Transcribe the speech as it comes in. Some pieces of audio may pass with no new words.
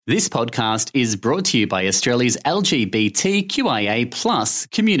This podcast is brought to you by Australia's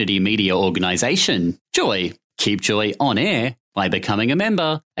LGBTQIA+ community media organisation, Joy. Keep Joy on air by becoming a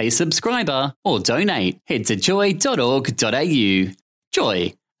member, a subscriber, or donate. Head to joy.org.au.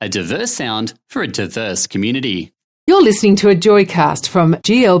 Joy, a diverse sound for a diverse community. You're listening to a Joycast from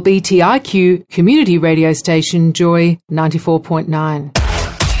GLBTIQ community radio station Joy 94.9.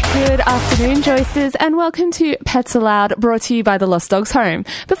 Good afternoon, Joysters, and welcome to Pets Aloud, brought to you by the Lost Dogs Home.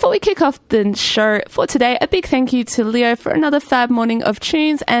 Before we kick off the show for today, a big thank you to Leo for another fab morning of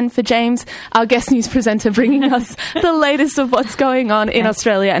tunes, and for James, our guest news presenter, bringing us the latest of what's going on in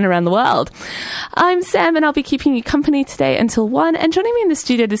Australia and around the world. I'm Sam, and I'll be keeping you company today until 1, and joining me in the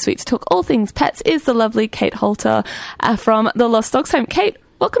studio this week to talk all things pets is the lovely Kate Holter from the Lost Dogs Home. Kate,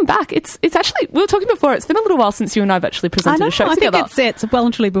 welcome back. It's actually, we were talking before, it's been a little while since you and I have actually presented a show together. I think it's well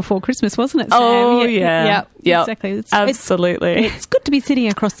and truly before Christmas, wasn't it, Sam? Oh, yeah. Yeah, exactly. Absolutely. It's good to be sitting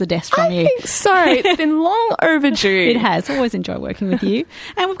across the desk from you. I think so. It's been long overdue. It has. Always enjoy working with you.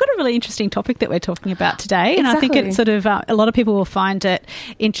 And we've got a really interesting topic that we're talking about today. And Exactly. I think it's sort of, a lot of people will find it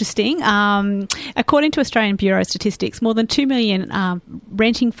interesting. According to Australian Bureau of Statistics, more than 2 million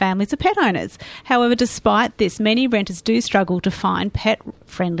renting families are pet owners. However, despite this, many renters do struggle to find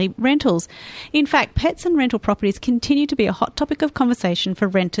pet-friendly rentals. In fact, pets and rental properties continue to be a hot topic of conversation for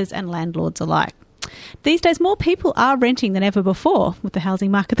renters and landlords alike. These days, more people are renting than ever before, with the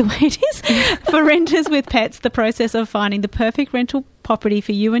housing market the way it is. For renters with pets, the process of finding the perfect rental property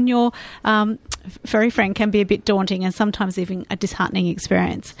for you and your furry friend can be a bit daunting and sometimes even a disheartening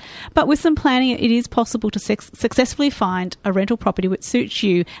experience. But with some planning, it is possible to successfully find a rental property which suits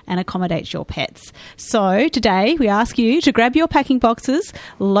you and accommodates your pets. So today, we ask you to grab your packing boxes,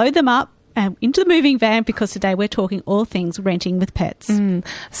 load them up, into the moving van, because today we're talking all things renting with pets.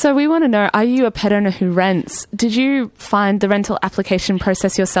 So we want to know, are you a pet owner who rents? Did you find the rental application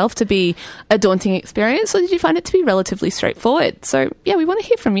process yourself to be a daunting experience, or did you find it to be relatively straightforward? So, yeah, we want to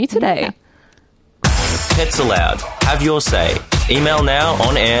hear from you today. Yeah. Pets Aloud. Have your say. Email now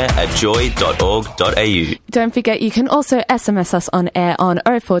on air at joy.org.au. Don't forget, you can also SMS us on air on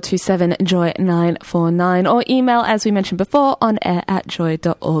 0427 Joy 949, or email, as we mentioned before, on air at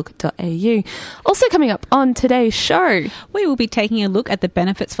joy.org.au. Also coming up on today's show, we will be taking a look at the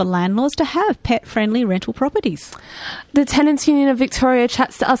benefits for landlords to have pet-friendly rental properties. The Tenants Union of Victoria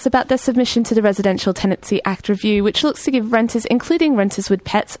chats to us about their submission to the Residential Tenancy Act review, which looks to give renters, including renters with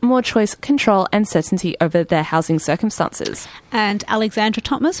pets, more choice, control and certainty over their housing circumstances. And Alexandra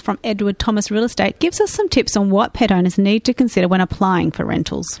Thomas from Edward Thomas Real Estate gives us some tips on what pet owners need to consider when applying for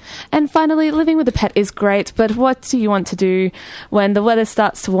rentals. And finally, living with a pet is great, but what do you want to do when the weather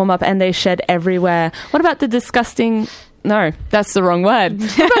starts to warm up and they shed everywhere? What about the disgusting... No, that's the wrong word.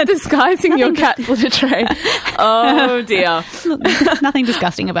 What about disguising your cat's litter tray? Oh, dear. Look, nothing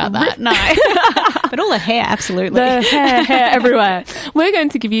disgusting about that, no. But all the hair, absolutely. The hair everywhere. We're going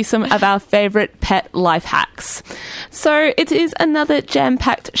to give you some of our favourite pet life hacks. So it is another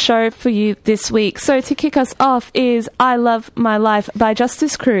jam-packed show for you this week. So to kick us off is I Love My Life by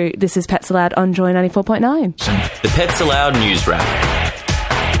Justice Crew. This is Pets Aloud on Joy 94.9. The Pets Aloud News Wrap.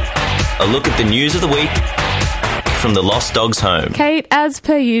 A look at the news of the week from the Lost Dogs Home. Kate, as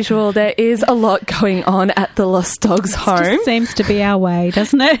per usual, there is a lot going on at the Lost Dogs Home. It just seems to be our way,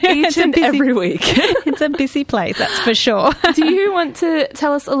 doesn't it? Each and every week. It's a busy place, that's for sure. Do you want to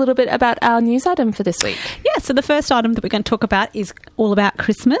tell us a little bit about our news item for this week? Yeah, so the first item that we're going to talk about is all about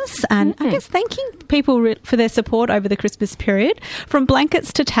Christmas, and I guess thanking people for their support over the Christmas period. From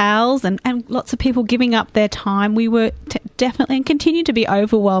blankets to towels and lots of people giving up their time, we were definitely and continue to be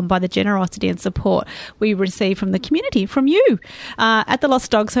overwhelmed by the generosity and support we receive from the community, from you. At the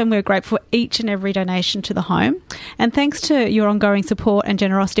Lost Dogs Home, we're grateful for each and every donation to the home. And thanks to your ongoing support and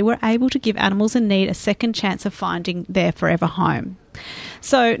generosity, we're able to give animals in need a second chance of finding their forever home.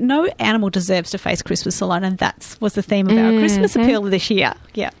 So no animal deserves to face Christmas alone, and that was the theme of our Christmas appeal this year.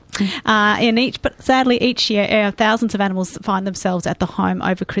 Yeah. But sadly, each year thousands of animals find themselves at the home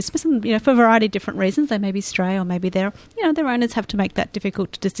over Christmas, and for a variety of different reasons. They may be stray, or maybe their owners have to make that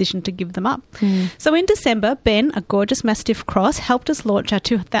difficult decision to give them up. So in December, Ben, a gorgeous Mastiff Cross, helped us launch our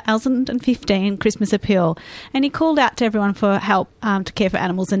 2015 Christmas appeal, and he called out to everyone for help to care for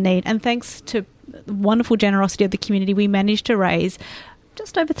animals in need. And thanks to the wonderful generosity of the community, we managed to raise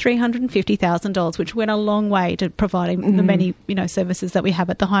just over $350,000, which went a long way to providing the many, services that we have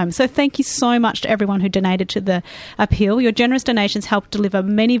at the home. So thank you so much to everyone who donated to the appeal. Your generous donations helped deliver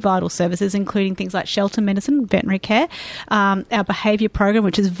many vital services, including things like shelter medicine, veterinary care, our behaviour program,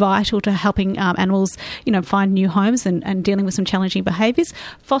 which is vital to helping animals, find new homes and dealing with some challenging behaviours,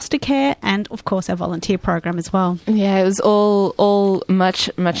 foster care, and of course our volunteer program as well. Yeah, it was all much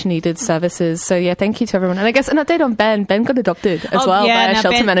needed services. So yeah, thank you to everyone. And I guess an update on Ben. Ben got adopted as by a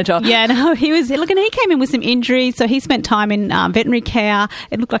shelter manager. Yeah, no, he came in with some injuries, so he spent time in veterinary care.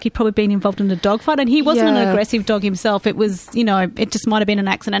 It looked like he'd probably been involved in a dog fight, and he wasn't an aggressive dog himself. It was, it just might have been an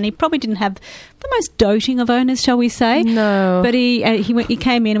accident, and he probably didn't have the most doting of owners, shall we say. No. But he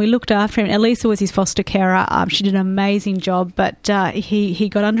came in and we looked after him. Elisa was his foster carer. She did an amazing job, but he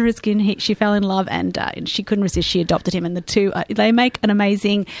got under his skin. She fell in love, and she couldn't resist. She adopted him, and the two, they make an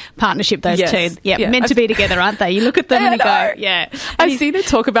amazing partnership, those two. Yeah, meant to be together, aren't they? You look at them and you go, yeah. I've seen her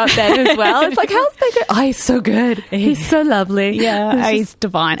talk about Ben as well. It's like, how's they go? Oh, he's so good. He's so lovely. Yeah, he's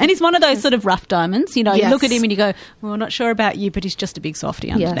divine. And he's one of those sort of rough diamonds. You look at him and you go, well, we're not sure about you, but he's just a big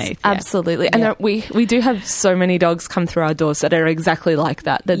softie underneath. Yes, absolutely. And we do have so many dogs come through our doors that are exactly like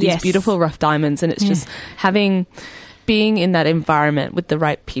that. They're these beautiful rough diamonds, and it's just being in that environment with the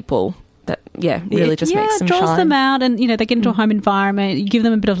right people that really just makes them draws shine. them out, and they get into a home environment. You give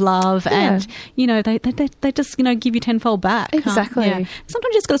them a bit of love, and they just give you tenfold back. Exactly.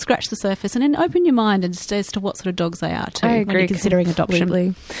 Sometimes you just got to scratch the surface and then open your mind as to what sort of dogs they are too. I agree, when you're considering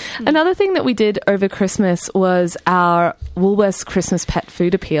adoption. Another thing that we did over Christmas was our Woolworths Christmas Pet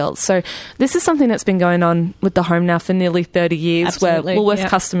Food Appeal. So this is something that's been going on with the home now for nearly 30 years. Absolutely, where Woolworths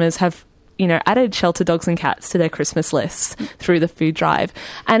customers have added shelter dogs and cats to their Christmas lists through the food drive.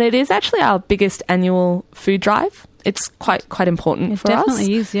 And it is actually our biggest annual food drive. It's quite important for us. It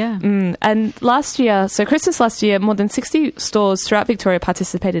definitely is, yeah. And Christmas last year, more than 60 stores throughout Victoria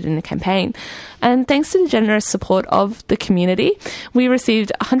participated in the campaign. And thanks to the generous support of the community, we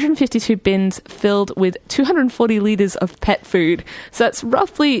received 152 bins filled with 240 litres of pet food. So that's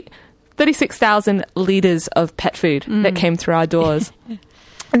roughly 36,000 litres of pet food that came through our doors.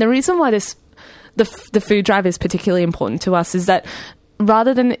 And the reason why the food drive is particularly important to us is that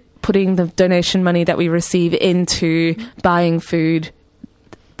rather than putting the donation money that we receive into buying food,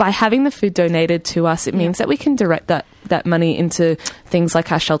 by having the food donated to us, it means that we can direct that money into things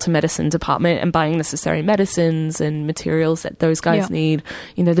like our shelter medicine department and buying necessary medicines and materials that those guys need.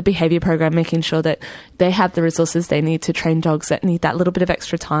 The behaviour program, making sure that they have the resources they need to train dogs that need that little bit of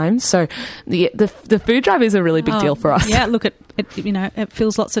extra time. So the food drive is a really big deal for us. Yeah, look, it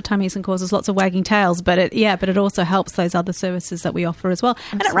fills lots of tummies and causes lots of wagging tails, but it also helps those other services that we offer as well.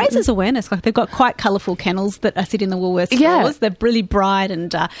 Absolutely. And it raises awareness. Like, they've got quite colourful kennels that sit in the Woolworths stores. They're really bright,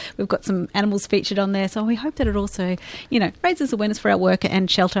 and we've got some animals featured on there. So we hope that it also raises awareness for our work and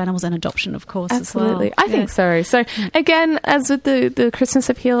shelter animals and adoption, of course. Absolutely. As well. I think so. So again, as with the Christmas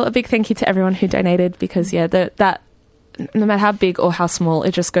appeal, a big thank you to everyone who donated, because that no matter how big or how small,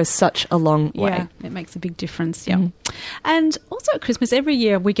 it just goes such a long way. Yeah, it makes a big difference, And also at Christmas, every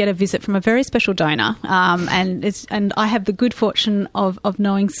year we get a visit from a very special donor, and I have the good fortune of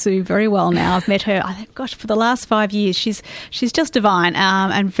knowing Sue very well now. I've met her, for the last 5 years. She's just divine,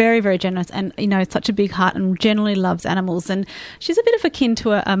 and very, very generous, and, such a big heart, and generally loves animals. And she's a bit of akin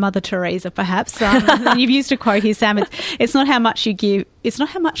to a Mother Teresa, perhaps. You've used a quote here, Sam. It's not how much you give. It's not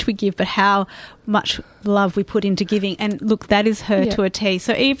how much we give, but how much love we put into giving. And look, that is her to a T.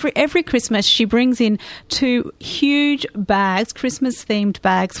 So every Christmas she brings in 2 huge bags, Christmas-themed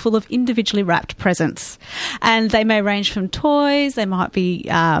bags, full of individually wrapped presents. And they may range from toys, they might be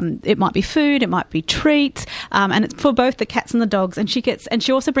it might be food, it might be treats, and it's for both the cats and the dogs. And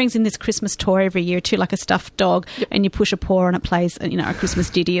she also brings in this Christmas toy every year too, like a stuffed dog, and you push a paw and it plays a Christmas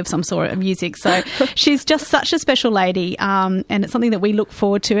ditty of some sort of music. So she's just such a special lady, and it's something that we look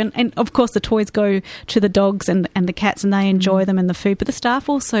forward to. And of course the toys go to the dogs and the cats, and they enjoy them and the food, but the staff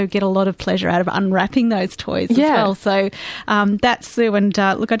also get a lot of pleasure out of unwrapping those toys as well. So that's Sue. And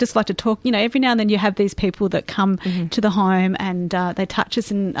look, I just like to talk, every now and then you have these people that come to the home, and they touch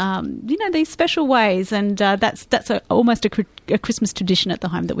us in these special ways, and that's almost a Christmas tradition at the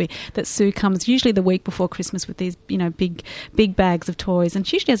home that Sue comes usually the week before Christmas with these big bags of toys, and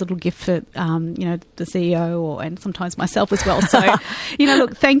she usually has a little gift for the CEO and sometimes myself as well. So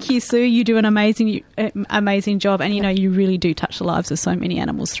look, thank you, Sue. You do an amazing job, and you really do touch the lives of so many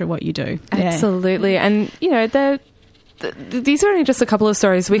animals through what you do. Absolutely. And these are only just a couple of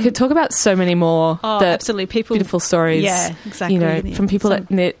stories. We could talk about so many more. Absolutely. Beautiful stories. Yeah, exactly. From people that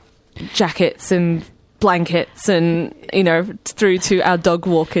knit jackets and blankets and, through to our dog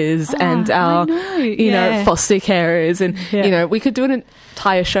walkers and our, foster carers. And, we could do an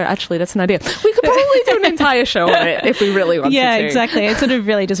entire show. Actually, that's an idea. We could probably do an entire show on it if we really wanted to. Yeah, exactly. It sort of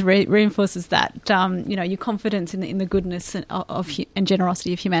really just reinforces that, your confidence in the goodness and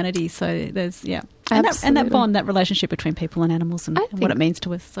generosity of humanity. So there's, and that bond, that relationship between people and animals and what it means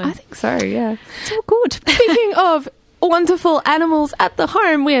to us. So I think so, yeah. It's all good. Speaking of wonderful animals at the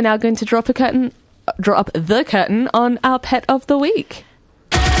home, we are now going to draw up the curtain on our pet of the week.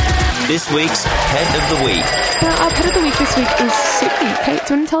 This week's Pet of the Week. Now, our pet of the week this week is Suki. Kate,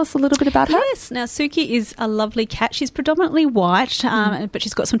 do you want to tell us a little bit about her? Yes. Now, Suki is a lovely cat. She's predominantly white, but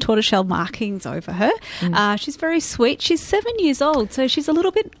she's got some tortoiseshell markings over her. She's very sweet. She's 7 years old, so she's a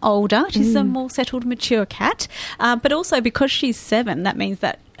little bit older. She's a more settled, mature cat. But also, because she's 7, that means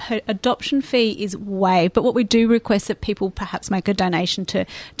that her adoption fee is waived. But what we do request that people perhaps make a donation to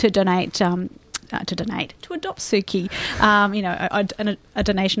adopt Suki, a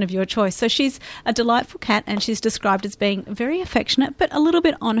donation of your choice. So she's a delightful cat, and she's described as being very affectionate, but a little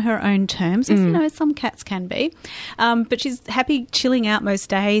bit on her own terms, as some cats can be. But she's happy chilling out most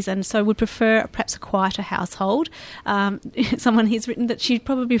days, and so would prefer perhaps a quieter household. Someone has written that she'd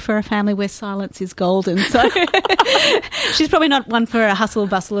probably prefer a family where silence is golden. So she's probably not one for a hustle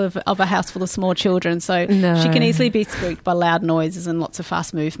bustle of a house full of small children. So she can easily be spooked by loud noises and lots of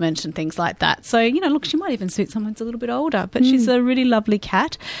fast movement and things like that. So, look, she might even suit someone who's a little bit older, but she's a really lovely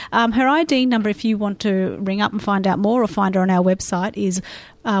cat. Her ID number, if you want to ring up and find out more or find her on our website, is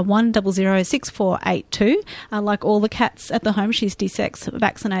 1006482. Like all the cats at the home, she's desexed,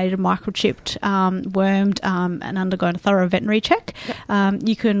 vaccinated, microchipped, wormed, and undergone a thorough veterinary check.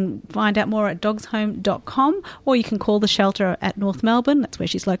 You can find out more at dogshome.com, or you can call the shelter at North Melbourne, that's where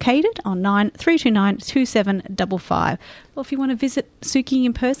she's located, on 9329 2755. Or if you want to visit Suki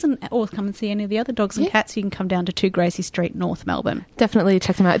in person or come and see any of the other dogs and cats, you can come down to 2 Gracie Street, North Melbourne. Definitely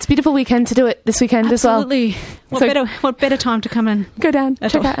check them out. It's a beautiful weekend to do it this weekend as well. Absolutely. What better time to come and go down,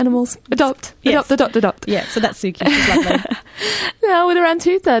 check out animals, adopt. Yeah, so that's Suki. She's lovely. Now, with around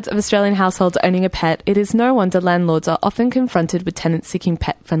 2/3 of Australian households owning a pet, it is no wonder landlords are often confronted with tenants seeking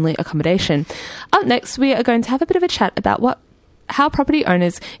pet-friendly accommodation. Up next, we are going to have a bit of a chat about how property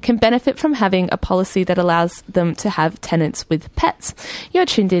owners can benefit from having a policy that allows them to have tenants with pets. You're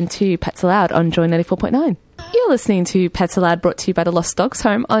tuned in to Pets Aloud on Joy 94.9. You're listening to Pets Aloud, brought to you by the Lost Dogs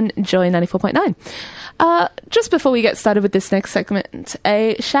Home on Joy 94.9. Just before we get started with this next segment,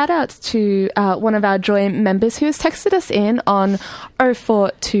 a shout out to one of our Joy members who has texted us in on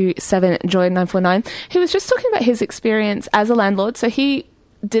 0427 Joy 949, who was just talking about his experience as a landlord. So he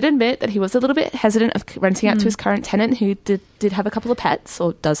did admit that he was a little bit hesitant of renting out to his current tenant, who did have a couple of pets,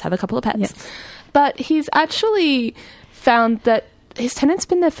 or does have a couple of pets. Yes. But he's actually found that his tenant's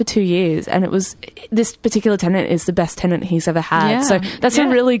been there for 2 years, and this particular tenant is the best tenant he's ever had. Yeah. So that's a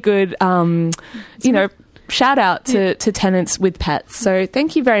really good, shout out to tenants with pets. So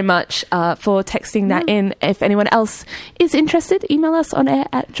thank you very much for texting that in. If anyone else is interested, email us on air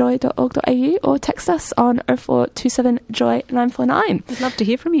at joy.org.au or text us on 0427 Joy 949. We'd love to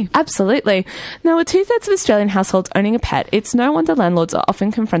hear from you. Absolutely. Now, with 2/3 of Australian households owning a pet, it's no wonder landlords are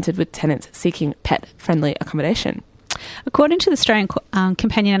often confronted with tenants seeking pet-friendly accommodation. According to the Australian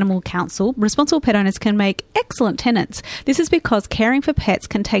Companion Animal Council, responsible pet owners can make excellent tenants. This is because caring for pets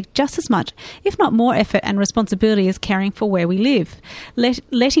can take just as much, if not more, effort and responsibility as caring for where we live.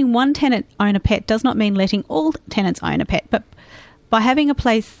 Letting one tenant own a pet does not mean letting all tenants own a pet, but by having in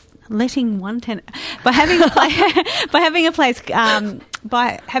place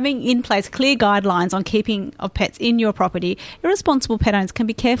clear guidelines on keeping of pets in your property, irresponsible pet owners can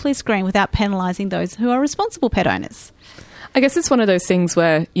be carefully screened without penalising those who are responsible pet owners. I guess it's one of those things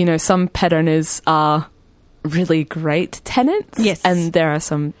where, some pet owners are really great tenants. Yes. And there are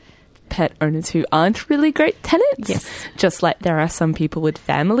some pet owners who aren't really great tenants. Yes. Just like there are some people with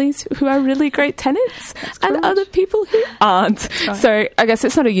families who are really great tenants and other people who aren't. Right. So I guess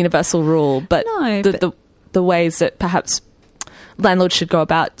it's not a universal rule, but the ways that perhaps landlords should go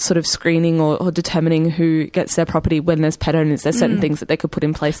about sort of screening or determining who gets their property when there's pet owners, there's certain things that they could put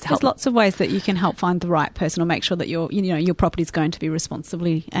in place to help. There's lots of ways that you can help find the right person or make sure that your property is going to be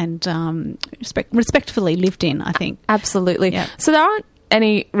responsibly and respectfully lived in, I think. Absolutely. Yeah. So there aren't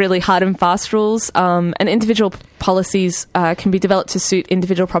any really hard and fast rules, and individual policies can be developed to suit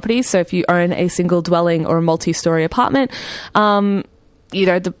individual properties. So if you own a single dwelling or a multi-storey apartment,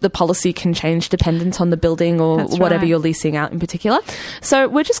 the policy can change dependent on the building or That's whatever right. you're leasing out in particular. So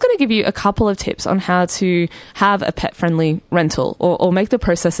we're just going to give you a couple of tips on how to have a pet-friendly rental or make the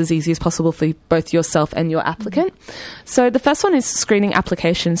process as easy as possible for both yourself and your applicant. So the first one is screening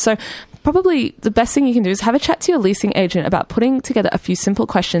applications. So probably the best thing you can do is have a chat to your leasing agent about putting together a few simple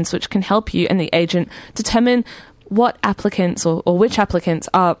questions which can help you and the agent determine what applicants or which applicants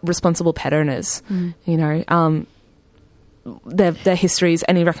are responsible pet owners. Their histories,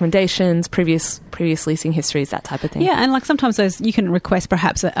 any recommendations, previous leasing histories, that type of thing. Yeah, and like sometimes those you can request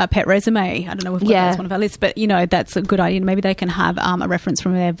perhaps a pet resume. I don't know, we've got that's one of our lists, but that's a good idea. Maybe they can have a reference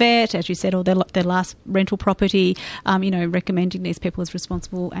from their vet, as you said, or their last rental property. Recommending these people as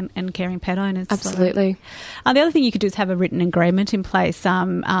responsible and caring pet owners. Absolutely. So, the other thing you could do is have a written agreement in place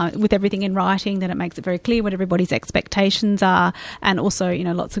with everything in writing. Then it makes it very clear what everybody's expectations are, and also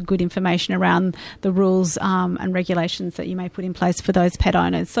lots of good information around the rules and regulations that you may put in place for those pet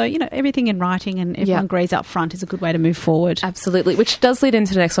owners. So, everything in writing and everyone agrees up front is a good way to move forward. Absolutely, which does lead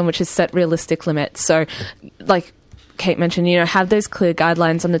into the next one, which is set realistic limits. So, like Kate mentioned, have those clear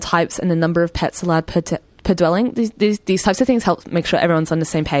guidelines on the types and the number of pets allowed per dwelling. These types of things help make sure everyone's on the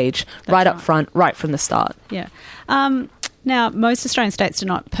same page right up front, right from the start. Yeah. Now, most Australian states do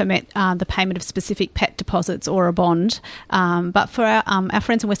not permit the payment of specific pet deposits or a bond, but for our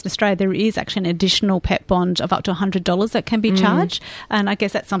friends in Western Australia, there is actually an additional pet bond of up to $100 that can be charged, and I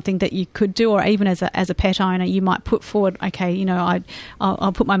guess that's something that you could do, or even as a pet owner, you might put forward, okay,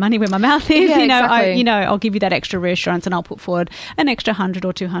 I'll put my money where my mouth is, exactly. I'll give you that extra reassurance, and I'll put forward an extra 100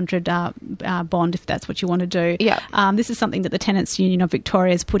 or 200 bond if that's what you want to do. Yeah. This is something that the Tenants Union of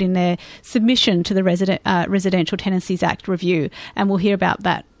Victoria has put in their submission to the Residential Tenancies Act review, and we'll hear about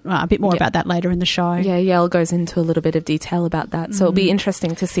that a bit more about that later in the show. Yeah, Yael goes into a little bit of detail about that. So it'll be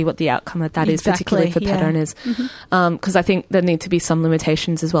interesting to see what the outcome of that is, particularly for pet owners. Because I think there need to be some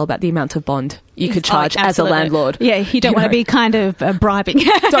limitations as well about the amount of bond you could charge as a landlord. Yeah, you don't want to be kind of bribing.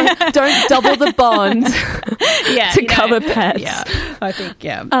 don't double the bond to cover pets. Yeah, I think,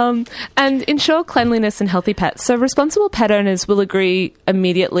 and ensure cleanliness and healthy pets. So responsible pet owners will agree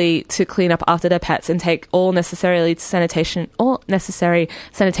immediately to clean up after their pets and take all necessary sanitation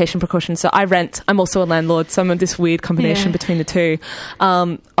precautions. So I rent. I'm also a landlord, so I'm in this weird combination between the two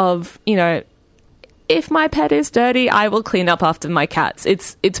if my pet is dirty, I will clean up after my cats.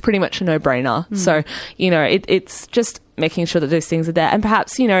 It's pretty much a no-brainer. So, it's just making sure that those things are there. And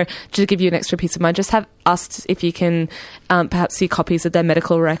perhaps, to give you an extra peace of mind, just have asked if you can perhaps see copies of their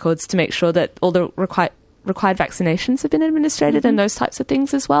medical records to make sure that all the required vaccinations have been administered and those types of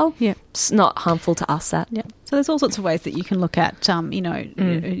things as well. Yeah. It's not harmful to us, that. Yeah. So there's all sorts of ways that you can look at,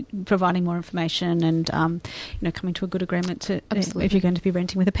 providing more information and, coming to a good agreement if you're going to be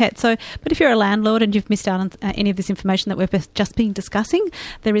renting with a pet. So, but if you're a landlord and you've missed out on any of this information that we've just been discussing,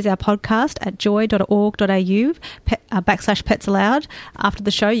 there is our podcast at joy.org.au/Pets Allowed. After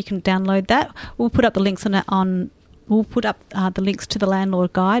the show, you can download that. We'll put up the links We'll put up the links to the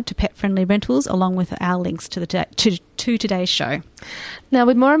Landlord Guide to Pet-Friendly Rentals, along with our links to today's show. Now,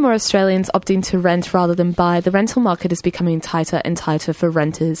 with more and more Australians opting to rent rather than buy, the rental market is becoming tighter and tighter for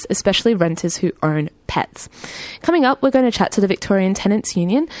renters, especially renters who own pets. Coming up, we're going to chat to the Victorian Tenants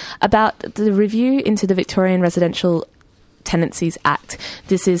Union about the review into the Victorian Residential Tenancies Act.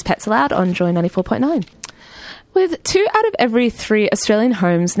 This is Pets Allowed on Joy 94.9. With 2 out of every 3 Australian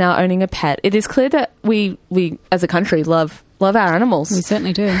homes now owning a pet, it is clear that we as a country love our animals. We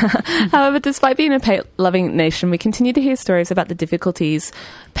certainly do. However, despite being a pet-loving nation, we continue to hear stories about the difficulties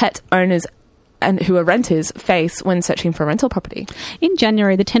pet owners and who are renters face when searching for a rental property. In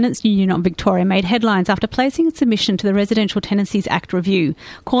January, the Tenants Union of Victoria made headlines after placing a submission to the Residential Tenancies Act review,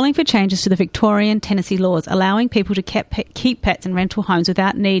 calling for changes to the Victorian tenancy laws, allowing people to keep pets in rental homes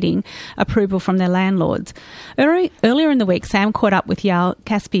without needing approval from their landlords. Earlier in the week, Sam caught up with Yael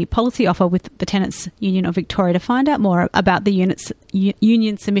Caspi, policy officer with the Tenants Union of Victoria, to find out more about the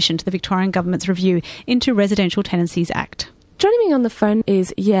union's submission to the Victorian Government's review into Residential Tenancies Act. Joining me on the phone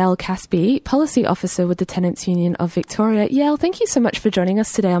is Yael Caspi, Policy Officer with the Tenants Union of Victoria. Yael, thank you so much for joining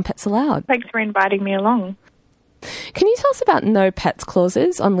us today on Pets Allowed. Thanks for inviting me along. Can you tell us about no pets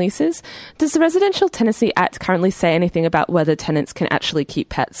clauses on leases? Does the Residential Tenancy Act currently say anything about whether tenants can actually keep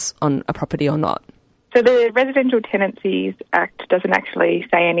pets on a property or not? So the Residential Tenancies Act doesn't actually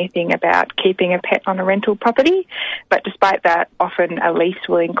say anything about keeping a pet on a rental property, but despite that, often a lease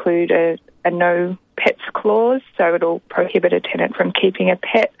will include a no pets clause, so it'll prohibit a tenant from keeping a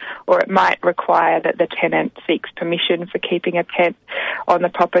pet, or it might require that the tenant seeks permission for keeping a pet on the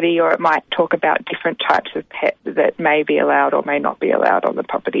property, or it might talk about different types of pet that may be allowed or may not be allowed on the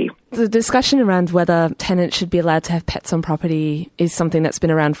property. The discussion around whether tenants should be allowed to have pets on property is something that's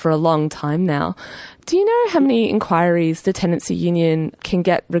been around for a long time now. Do you know how many inquiries the tenancy union can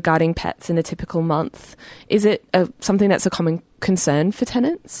get regarding pets in a typical month? Is it something that's a common concern for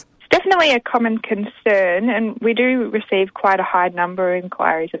tenants? Definitely a common concern, and we do receive quite a high number of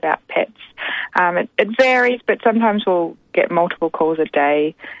inquiries about pets. It varies, but sometimes we'll get multiple calls a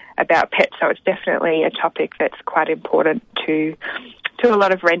day about pets, so it's definitely a topic that's quite important to a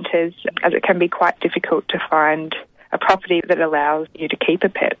lot of renters, as it can be quite difficult to find a property that allows you to keep a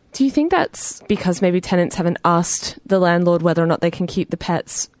pet. Do you think that's because maybe tenants haven't asked the landlord whether or not they can keep the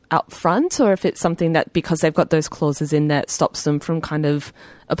pets out front, or if it's something that because they've got those clauses in there stops them from kind of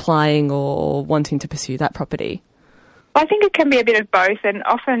applying or wanting to pursue that property? I think it can be a bit of both, and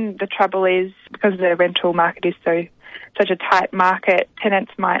often the trouble is because the rental market is such a tight market,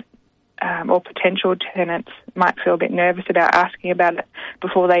 tenants might or potential tenants might feel a bit nervous about asking about it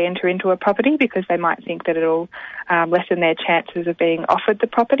before they enter into a property, because they might think that it'll lessen their chances of being offered the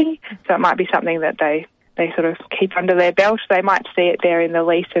property. So it might be something that they sort of keep under their belt. They might see it there in the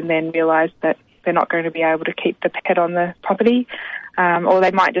lease and then realise that they're not going to be able to keep the pet on the property, or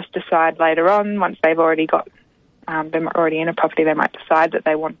they might just decide later on, once they've already got they're already in a property, they might decide that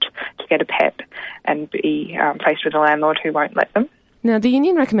they want to get a pet and be faced with a landlord who won't let them. Now, the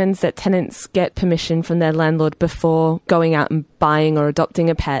union recommends that tenants get permission from their landlord before going out and buying or adopting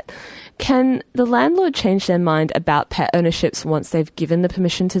a pet. Can the landlord change their mind about pet ownerships once they've given the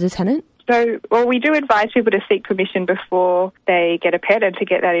permission to the tenant? So, well, we do advise people to seek permission before they get a pet and to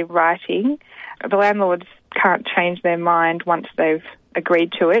get that in writing. The landlords can't change their mind once they've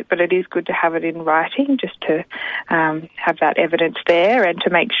agreed to it, but it is good to have it in writing just to have that evidence there and to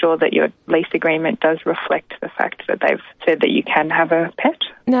make sure that your lease agreement does reflect the fact that they've said that you can have a pet.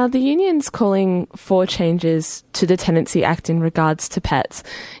 Now, the union's calling for changes to the Tenancy Act in regards to pets.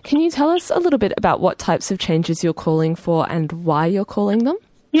 Can you tell us a little bit about what types of changes you're calling for and why you're calling them?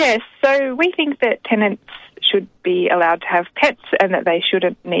 Yes, so we think that tenants should be allowed to have pets and that they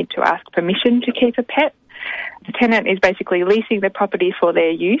shouldn't need to ask permission to keep a pet. The tenant is basically leasing the property for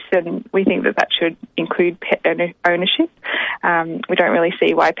their use, and we think that should include pet ownership. We don't really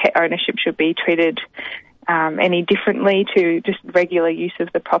see why pet ownership should be treated any differently to just regular use of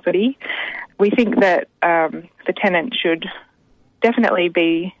the property. We think that the tenant should definitely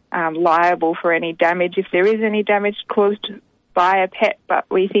be liable for any damage if there is any damage caused by a pet, but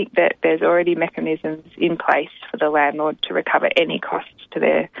we think that there's already mechanisms in place for the landlord to recover any costs to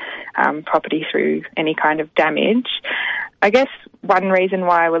their property through any kind of damage. I guess one reason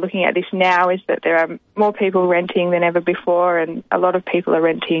why we're looking at this now is that there are more people renting than ever before, and a lot of people are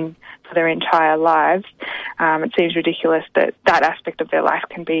renting for their entire lives. It seems ridiculous that aspect of their life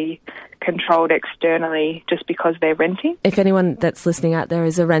can be controlled externally just because they're renting. If anyone that's listening out there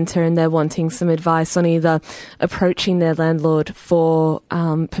is a renter and they're wanting some advice on either approaching their landlord for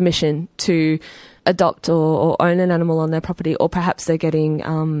permission to adopt or own an animal on their property, or perhaps they're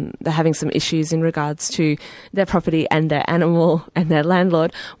having some issues in regards to their property and their animal and their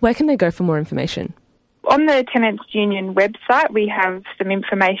landlord, where can they go for more information? On the Tenants Union website, we have some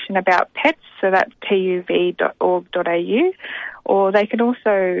information about pets, so that's tuv.org.au, or they can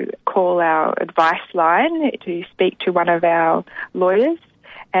also call our advice line to speak to one of our lawyers,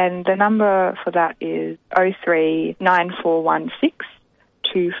 and the number for that is 03 9416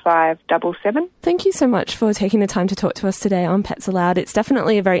 2577. Thank you so much for taking the time to talk to us today on Pets Aloud. It's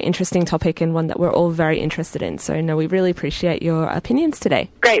definitely a very interesting topic and one that we're all very interested in. So, no, we really appreciate your opinions today.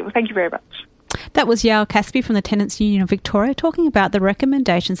 Great. Well, thank you very much. That was Yael Caspy from the Tenants Union of Victoria talking about the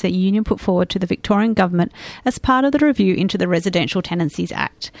recommendations that the union put forward to the Victorian Government as part of the review into the Residential Tenancies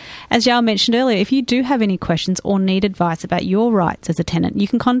Act. As Yael mentioned earlier, if you do have any questions or need advice about your rights as a tenant, you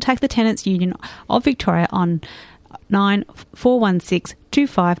can contact the Tenants Union of Victoria on 9416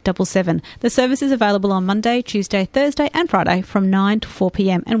 2577. The service is available on Monday, Tuesday, Thursday and Friday from 9 to 4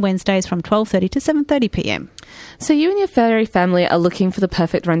 p.m. and Wednesdays from 12:30 to 7:30 p.m. So you and your furry family are looking for the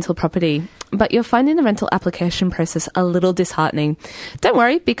perfect rental property, but you're finding the rental application process a little disheartening. Don't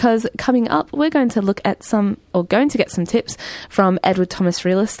worry, because coming up we're going to get some tips from Edward Thomas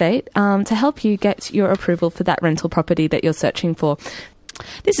Real Estate to help you get your approval for that rental property that you're searching for.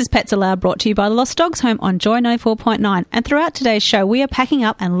 This is Pets Aloud, brought to you by the Lost Dogs Home on Joy 94.9. And throughout today's show, we are packing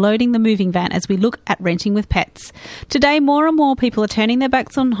up and loading the moving van as we look at renting with pets. Today, more and more people are turning their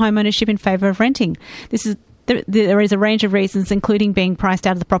backs on home ownership in favour of renting. This is there is a range of reasons, including being priced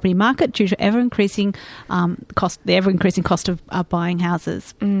out of the property market due to the ever-increasing cost of buying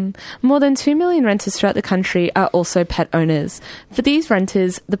houses. More than 2 million renters throughout the country are also pet owners. For these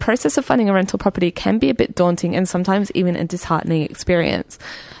renters, the process of finding a rental property can be a bit daunting and sometimes even a disheartening experience.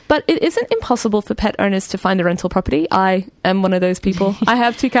 But it isn't impossible for pet owners to find a rental property. I am one of those people. I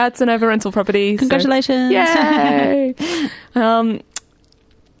have 2 cats and I have a rental property. Congratulations. Yay!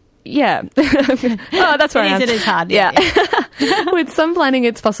 Yeah. Oh, that's where I am. It is hard. Yeah. With some planning,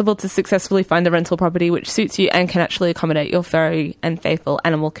 it's possible to successfully find a rental property which suits you and can actually accommodate your furry and faithful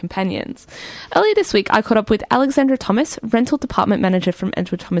animal companions. Earlier this week, I caught up with Alexandra Thomas, Rental Department Manager from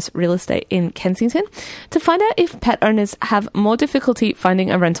Edward Thomas Real Estate in Kensington, to find out if pet owners have more difficulty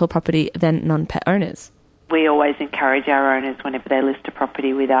finding a rental property than non-pet owners. We always encourage our owners, whenever they list a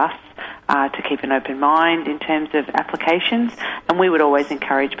property with us, to keep an open mind in terms of applications, and we would always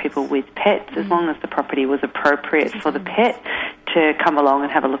encourage people with pets, as long as the property was appropriate for the pet, to come along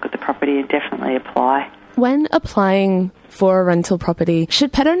and have a look at the property and definitely apply. When applying for a rental property,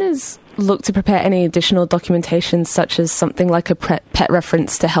 should pet owners look to prepare any additional documentation, such as something like a pet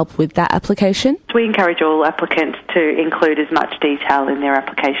reference to help with that application? We encourage all applicants to include as much detail in their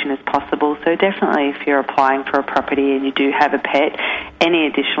application as possible. So definitely, if you're applying for a property and you do have a pet, any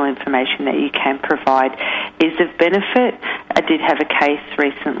additional information that you can provide is of benefit. I did have a case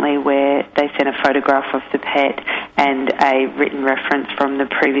recently where they sent a photograph of the pet and a written reference from the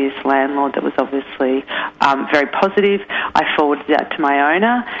previous landlord that was obviously very positive. I forwarded that to my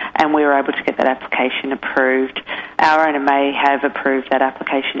owner and we were able to get that application approved. Our owner may have approved that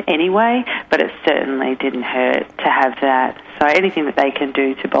application anyway, but it certainly didn't hurt to have that. So anything that they can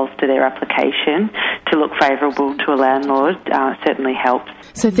do to bolster their application to look favourable to a landlord certainly helps.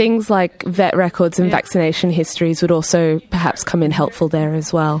 So things like vet records and vaccination histories would also perhaps come in helpful there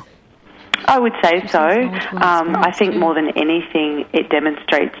as well? I would say so. I think more than anything, it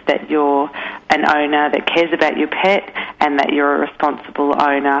demonstrates that you're an owner that cares about your pet and that you're a responsible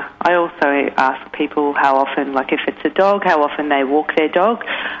owner. I also ask people how often, like if it's a dog, how often they walk their dog,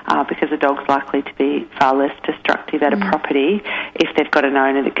 because a dog's likely to be far less destructive at a property. If they've got an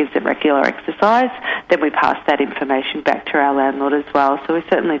owner that gives it regular exercise, then we pass that information back to our landlord as well. So we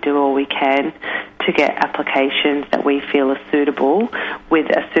certainly do all we can to get applications that we feel are suitable with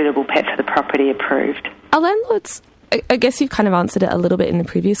a suitable pet for the property approved. Are landlords, I guess you've kind of answered it a little bit in the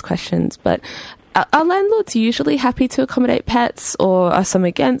previous questions, but are landlords usually happy to accommodate pets, or are some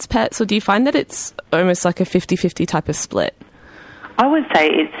against pets, or do you find that it's almost like a 50-50 type of split? I would say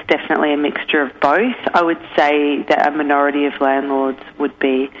it's definitely a mixture of both. I would say that a minority of landlords would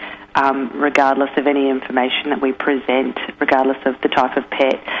be, regardless of any information that we present, regardless of the type of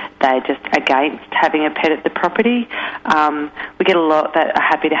pet, they're just against having a pet at the property. We get a lot that are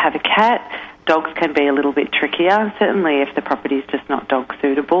happy to have a cat. Dogs can be a little bit trickier, certainly if the property is just not dog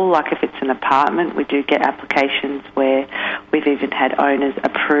suitable. Like if it's an apartment, we do get applications where we've even had owners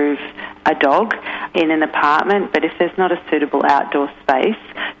approve a dog in an apartment, but if there's not a suitable outdoor space,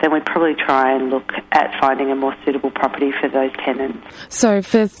 then we probably try and look at finding a more suitable property for those tenants. So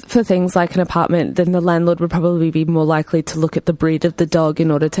for things like an apartment, then the landlord would probably be more likely to look at the breed of the dog in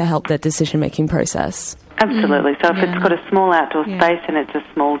order to help their decision-making process. Absolutely. So if it's got a small outdoor space and it's a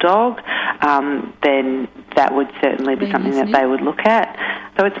small dog, then that would certainly be something that they would look at.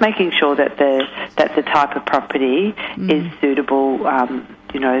 So it's making sure that the type of property is suitable,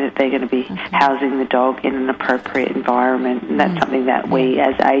 that they're going to be housing the dog in an appropriate environment. And that's something that we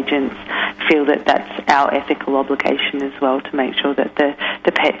as agents feel that that's our ethical obligation as well, to make sure that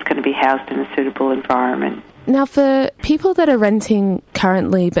the pet's going to be housed in a suitable environment. Now, for people that are renting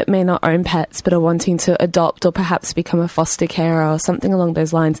currently but may not own pets but are wanting to adopt or perhaps become a foster carer or something along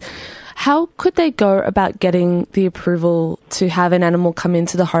those lines, how could they go about getting the approval to have an animal come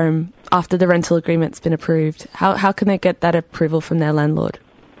into the home after the rental agreement's been approved? How can they get that approval from their landlord?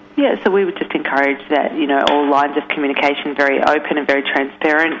 Yeah, so we would just encourage that, all lines of communication very open and very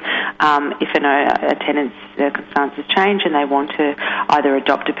transparent. If a tenant's circumstances change and they want to either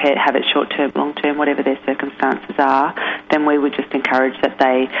adopt a pet, have it short-term, long-term, whatever their circumstances are, then we would just encourage that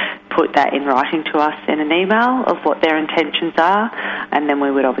they put that in writing to us in an email of what their intentions are, and then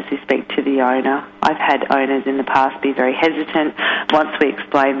we would obviously speak to the owner. I've had owners in the past be very hesitant once we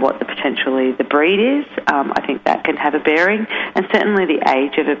explain what potentially the breed is. I think that can have a bearing, and certainly the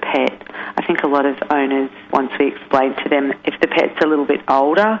age of a pet. I think a lot of owners, once we explain to them if the pet's a little bit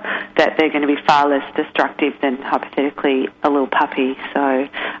older, that they're going to be far less destructive than hypothetically a little puppy. So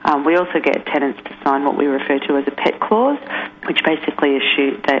we also get tenants to sign what we refer to as a pet clause, which basically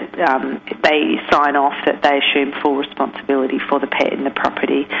assume that they sign off that they assume full responsibility for the pet in the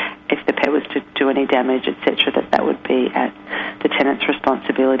property if the pet was to do any damage, etc., that would be at the tenant's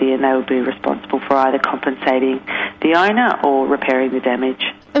responsibility, and they would be responsible for either compensating the owner or repairing the damage.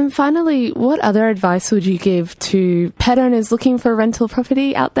 And finally, what other advice would you give to pet owners looking for a rental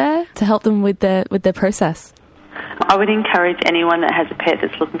property out there to help them with their process? I would encourage anyone that has a pet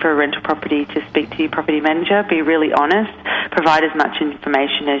that's looking for a rental property to speak to your property manager, be really honest, provide as much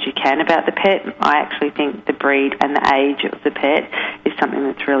information as you can about the pet. I actually think the breed and the age of the pet is something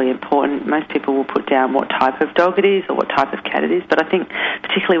that's really important. Most people will put down what type of dog it is or what type of cat it is, but I think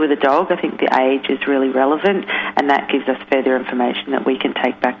particularly with a dog, I think the age is really relevant, and that gives us further information that we can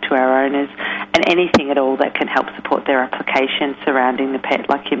take back to our owners, and anything at all that can help support their application surrounding the pet,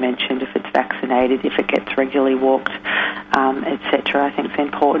 like you mentioned, if it's vaccinated, if it gets regularly walked, etc. I think it's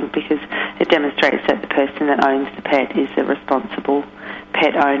important because it demonstrates that the person that owns the pet is a responsible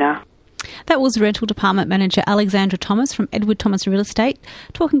pet owner. That was Rental Department Manager Alexandra Thomas from Edward Thomas Real Estate,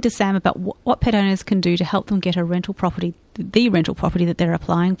 talking to Sam about what pet owners can do to help them get a rental property, the rental property that they're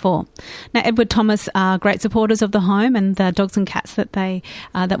applying for. Now, Edward Thomas are great supporters of the home and the dogs and cats that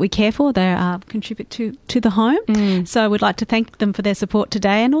that we care for. They contribute to the home. So we'd like to thank them for their support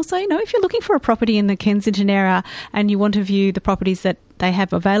today. And also, if you're looking for a property in the Kensington area and you want to view the properties that they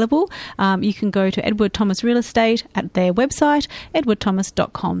have available, you can go to Edward Thomas Real Estate at their website,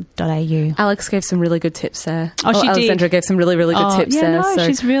 edwardthomas.com.au. Alex gave some really good tips there. Oh, she did. Alexandra gave some really, really good tips there. No,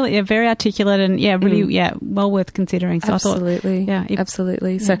 she's really very articulate and really well worth considering. So absolutely, I thought,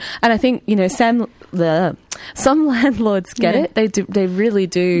 absolutely. So, and I think some landlords get it. They really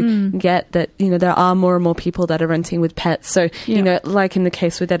do get that. There are more and more people that are renting with pets. So like in the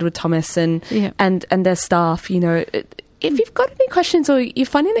case with Edward Thomas and their staff, if you've got any questions or you're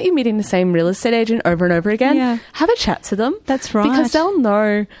finding that you're meeting the same real estate agent over and over again, have a chat to them. That's right. Because they'll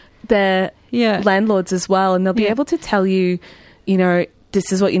know their landlords as well, and they'll be able to tell you,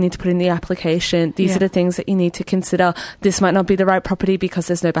 this is what you need to put in the application. These are the things that you need to consider. This might not be the right property because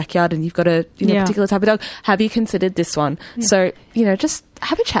there's no backyard and you've got a particular type of dog. Have you considered this one? Yeah. So, just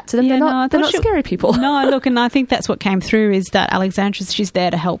have a chat to them. They're not scary people. No, look, and I think that's what came through is that Alexandra, she's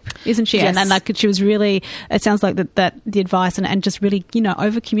there to help, isn't she? Yes. And she was really, it sounds like that the advice and just really,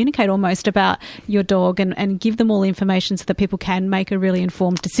 over-communicate almost about your dog and give them all the information so that people can make a really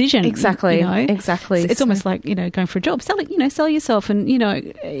informed decision. Exactly. Exactly. So it's almost like, going for a job. Sell yourself and,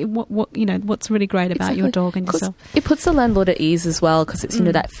 what's really great about your dog and yourself. It puts the landlord at ease as well because it's,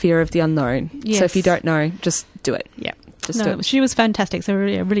 that fear of the unknown. Yes. So if you don't know, just do it. Yeah. She was fantastic, so I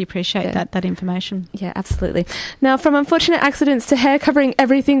really appreciate that information. Yeah, absolutely. Now, from unfortunate accidents to hair covering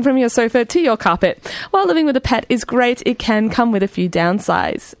everything from your sofa to your carpet, while living with a pet is great, it can come with a few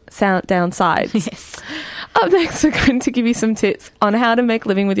downsides. Yes. Up next, we're going to give you some tips on how to make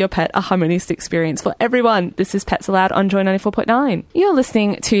living with your pet a harmonious experience for everyone. This is Pets Aloud on Joy 94.9. You're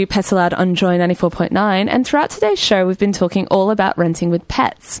listening to Pets Aloud on Joy 94.9, and throughout today's show, we've been talking all about renting with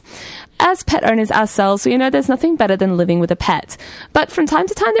pets. As pet owners ourselves, we know there's nothing better than living with a pet. But from time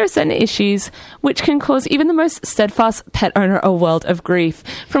to time, there are certain issues which can cause even the most steadfast pet owner a world of grief.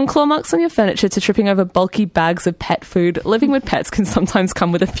 From claw marks on your furniture to tripping over bulky bags of pet food, living with pets can sometimes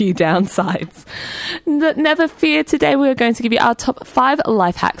come with a few downsides. Never fear, today we're going to give you our top 5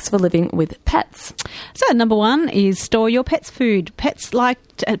 life hacks for living with pets. So number 1 is store your pet's food. Pets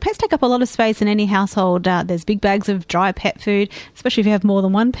take up a lot of space in any household. There's big bags of dry pet food, especially if you have more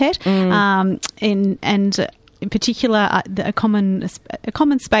than one pet. In particular, a common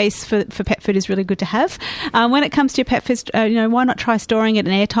space for pet food is really good to have. When it comes to your pet food, why not try storing it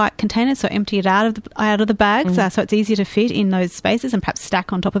in airtight containers? So empty it out of the bags, so it's easier to fit in those spaces and perhaps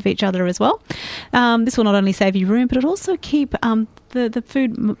stack on top of each other as well. This will not only save you room, but it'll also keep the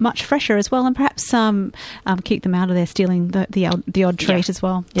food much fresher as well, and perhaps keep them out of there stealing the odd treat as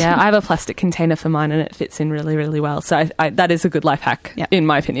well. Yeah, I have a plastic container for mine and it fits in really, really well. So that is a good life hack, in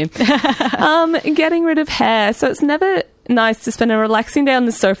my opinion. Getting rid of hair. So it's never nice to spend a relaxing day on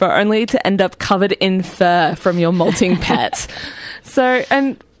the sofa only to end up covered in fur from your molting pet. So,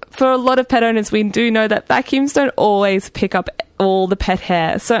 and for a lot of pet owners, we do know that vacuums don't always pick up all the pet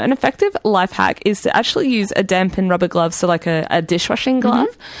hair. So an effective life hack is to actually use a dampened rubber glove, so like a dishwashing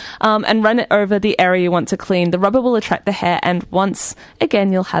glove, and run it over the area you want to clean. The rubber will attract the hair, and once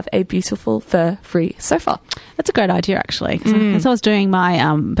again, you'll have a beautiful fur-free sofa. That's a great idea, actually. As I was doing my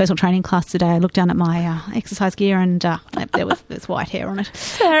personal training class today, I looked down at my exercise gear and there's white hair on it.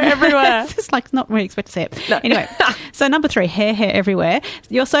 Hair everywhere. It's just like not really expect to see it. No. Anyway, so number 3, hair everywhere.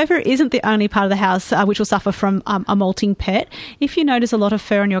 Your sofa isn't the only part of the house which will suffer from a molting pet. If you notice a lot of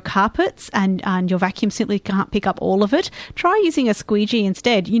fur on your carpets and your vacuum simply can't pick up all of it, try using a squeegee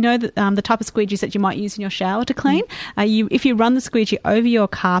instead. You know that the type of squeegees that you might use in your shower to clean. If you run the squeegee over your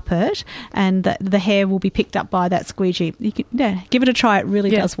carpet, and the hair will be picked up by that squeegee. You can give it a try. It really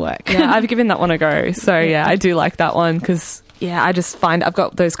does work. Yeah, I've given that one a go. So yeah, I do like that one because I just find I've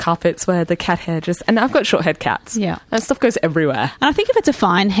got those carpets where the cat hair and I've got short-haired cats. Yeah. And stuff goes everywhere. And I think if it's a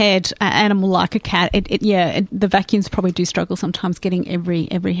fine-haired animal like a cat, the vacuums probably do struggle sometimes getting every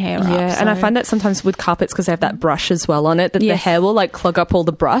hair up. Yeah, and I find that sometimes with carpets, because they have that brush as well on it, that the hair will like clog up all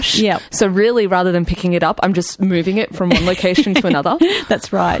the brush. Yeah. So really, rather than picking it up, I'm just moving it from one location to another.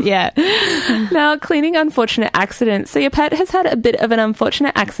 That's right, yeah. Now, cleaning unfortunate accidents. So your pet has had a bit of an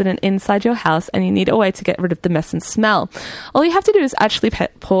unfortunate accident inside your house and you need a way to get rid of the mess and smell. All you have to do is actually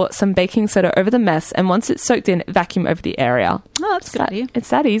pour some baking soda over the mess, and once it's soaked in, vacuum over the area. Oh, that's a good idea. It's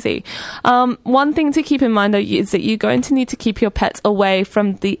that easy. One thing to keep in mind, though, is that you're going to need to keep your pets away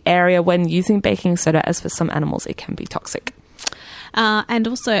from the area when using baking soda, as for some animals, it can be toxic. And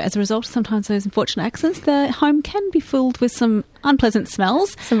also, as a result of sometimes those unfortunate accidents, the home can be filled with some unpleasant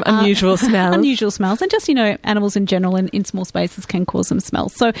smells. Some unusual smells. Unusual smells. And just, animals in general in small spaces can cause some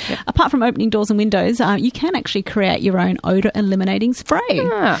smells. So apart from opening doors and windows, you can actually create your own odour eliminating spray.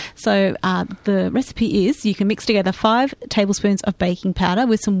 So the recipe is you can mix together 5 tablespoons of baking powder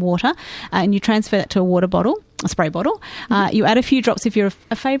with some water, and you transfer that to a spray bottle. You add a few drops of your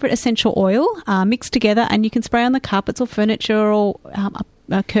favourite essential oil, mix together, and you can spray on the carpets or furniture or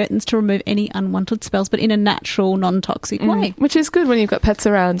curtains to remove any unwanted smells, but in a natural, non-toxic way. Which is good when you've got pets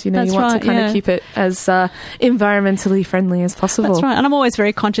around. You want to kind of keep it as environmentally friendly as possible. That's right. And I'm always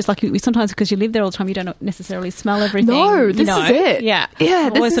very conscious, like sometimes because you live there all the time, you don't necessarily smell everything. No, this is it. Yeah.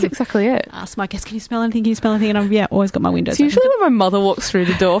 Yeah, this is exactly it. Ask my guests, can you smell anything? And I've always got my windows open. Usually when my mother walks through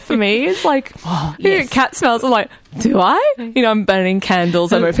the door for me, it's like, cat smells. I'm like, do I? I'm burning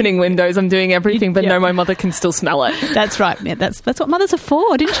candles, I'm opening windows, I'm doing everything, but no, my mother can still smell it. That's right. Yeah, that's what mothers are for.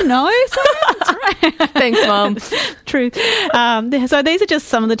 Didn't you know? That's right. Thanks, Mum. True. So these are just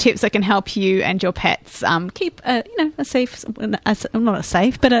some of the tips that can help you and your pets keep a safe, not a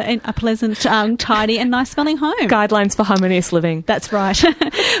safe, but a pleasant, tidy and nice smelling home. Guidelines for harmonious living. That's right.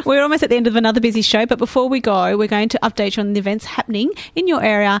 We're almost at the end of another busy show, but before we go, we're going to update you on the events happening in your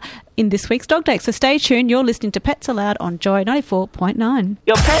area in this week's Dog Date. So stay tuned. You're listening to Pets Aloud on Joy 94.9.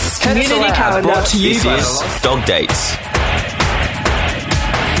 Your pet's community calendar brought to you by Dog Dates.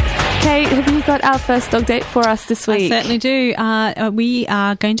 Kate, have you got our first dog date for us this week? I certainly do. We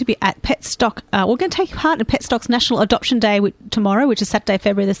are going to be at Petstock. We're going to take part in Petstock's National Adoption Day tomorrow, which is Saturday,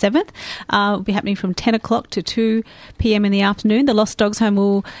 February the 7th. It'll be happening from 10 o'clock to 2 p.m. in the afternoon. The Lost Dogs Home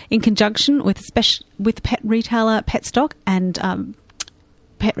will, in conjunction with pet retailer Petstock and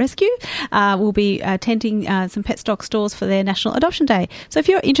Pet Rescue, will be attending some Petstock stores for their National Adoption Day. So if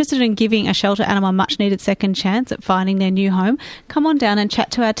you're interested in giving a shelter animal a much needed second chance at finding their new home, come on down and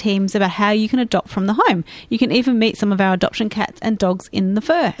chat to our teams about how you can adopt from the home. You can even meet some of our adoption cats and dogs in the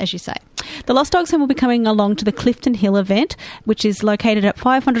fur, as you say. The Lost Dogs Home will be coming along to the Clifton Hill event, which is located at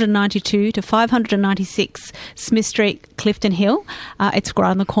 592 to 596 Smith Street, Clifton Hill. It's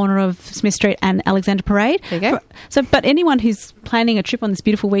right on the corner of Smith Street and Alexander Parade. There you go. But anyone who's planning a trip on this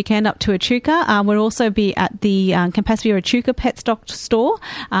beautiful weekend up to Echuca, we'll also be at the Campaspe Echuca Petstock store.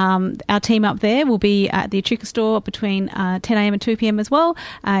 Our team up there will be at the Echuca store between 10 a.m. and 2 p.m. as well,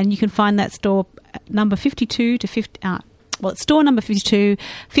 and you can find that store number 52 to 50. It's store number 52,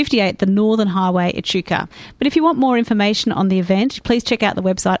 58, the Northern Highway, Echuca. But if you want more information on the event, please check out the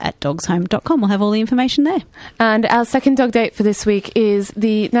website at dogshome.com. We'll have all the information there. And our second dog date for this week is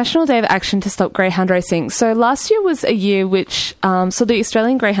the National Day of Action to Stop Greyhound Racing. So last year was a year which saw the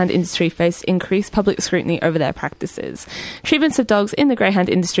Australian greyhound industry face increased public scrutiny over their practices. Treatments of dogs in the greyhound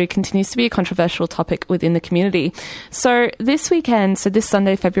industry continues to be a controversial topic within the community. So this weekend, this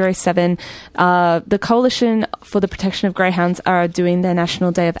Sunday, February 7, the Coalition for the Protection of Greyhounds are doing their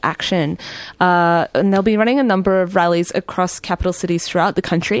National Day of Action, and they'll be running a number of rallies across capital cities throughout the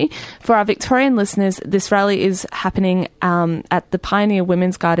country. For our Victorian listeners, this rally is happening at the Pioneer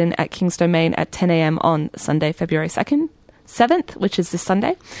Women's Garden at King's Domain at 10 a.m. on Sunday, February 7th, which is this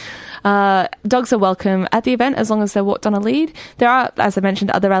Sunday. Dogs are welcome at the event as long as they're walked on a lead. There are, as I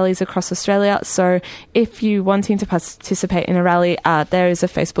mentioned, other rallies across Australia. So if you're wanting to participate in a rally, there is a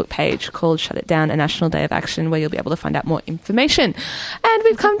Facebook page called Shut It Down, a National Day of Action, where you'll be able to find out more information. And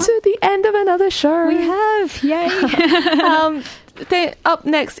we've come to the end of another show. We have. Yay. Up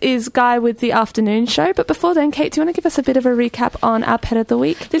next is Guy with the afternoon show. But before then, Kate, do you want to give us a bit of a recap on our pet of the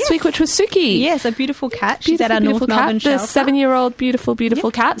week this week, which was Suki? Yes, a beautiful cat. She's at our North Melbourne shelter. The 7-year-old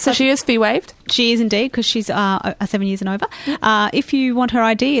beautiful cat. So she is fee waived. She is indeed, because she's 7 years and over. If you want her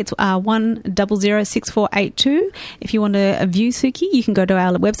ID, it's 1006482. If you want to view Suki, you can go to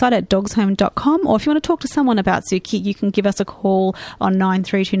our website at dogshome.com, or if you want to talk to someone about Suki, you can give us a call on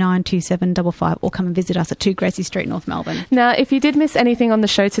 9329 2755 or come and visit us at 2 Gracie Street, North Melbourne. Now, if you did miss anything on the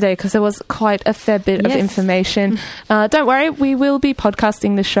show today, because there was quite a fair bit of information, don't worry, we will be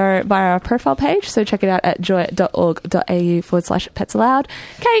podcasting the show via our profile page, so check it out at joy.org.au/Pets Allowed.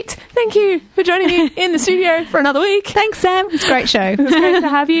 Kate, thank you for joining me in the studio for another week. Thanks, Sam. It's a great show. It was great to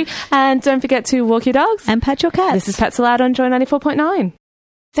have you. And don't forget to walk your dogs and pat your cats. This is Pets Allowed on Joy 94.9.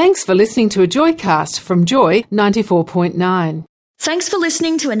 Thanks for listening to a Joycast from Joy 94.9. Thanks for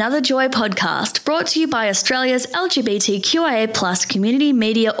listening to another Joy podcast brought to you by Australia's LGBTQIA+ community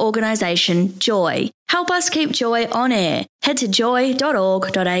media organisation, Joy. Help us keep Joy on air. Head to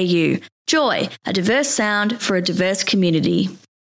joy.org.au. Joy, a diverse sound for a diverse community.